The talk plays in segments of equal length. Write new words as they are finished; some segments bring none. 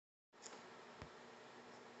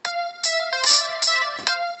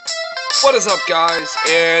What is up, guys,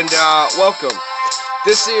 and welcome.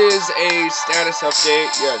 This is a status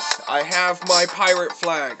update. Yes, I have my pirate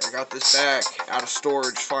flag. I got this back out of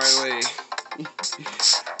storage finally.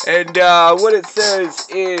 And what it says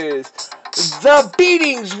is, the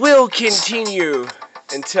beatings will continue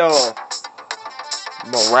until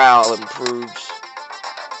morale improves.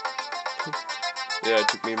 Yeah, it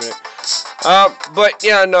took me a minute. But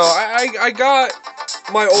yeah, no, I got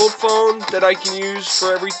my old phone that I can use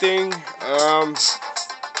for everything.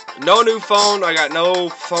 No new phone. I got no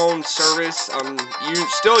phone service. I'm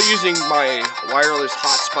still using my wireless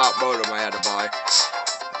hotspot modem I had to buy.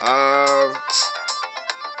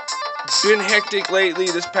 Been hectic lately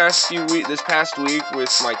this past week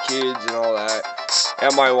with my kids and all that,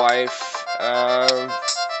 and my wife.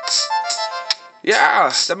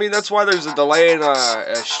 Yeah, I mean, that's why there's a delay in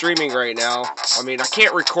streaming right now. I mean, I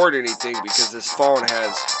can't record anything because this phone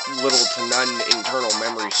has little to none internal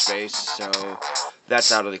memory space, so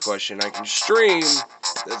that's out of the question. I can stream,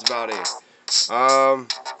 that's about it.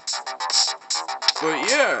 But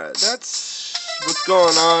yeah, that's what's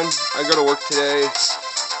going on. I go to work today.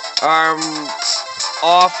 I'm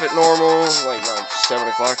off at normal, like 7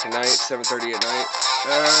 o'clock at night, 7:30 at night.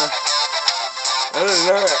 Other than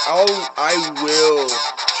that, I will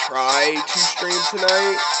try to stream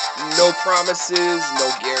tonight. No promises,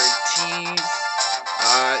 no guarantees.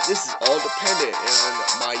 This is all dependent on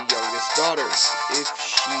my youngest daughter. If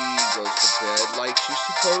she goes to bed like she's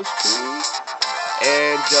supposed to,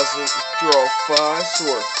 and doesn't throw a fuss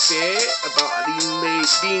or fit about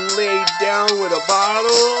being laid down with a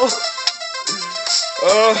bottle.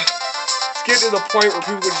 It's getting to the point where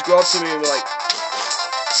people can just go up to me and be like,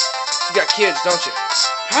 "You got kids, don't you?"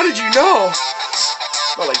 "How did you know?"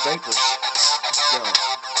 "Smell like diapers." No.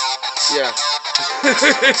 Yeah.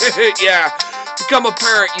 Yeah. Become a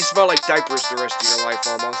parent, you smell like diapers the rest of your life,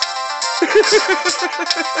 almost.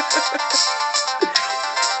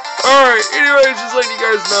 Alright, anyways, just letting you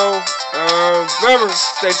guys know. Remember,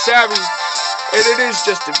 stay savvy. And it is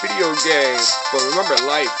just a video game. But remember,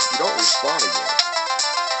 life, you don't respawn again.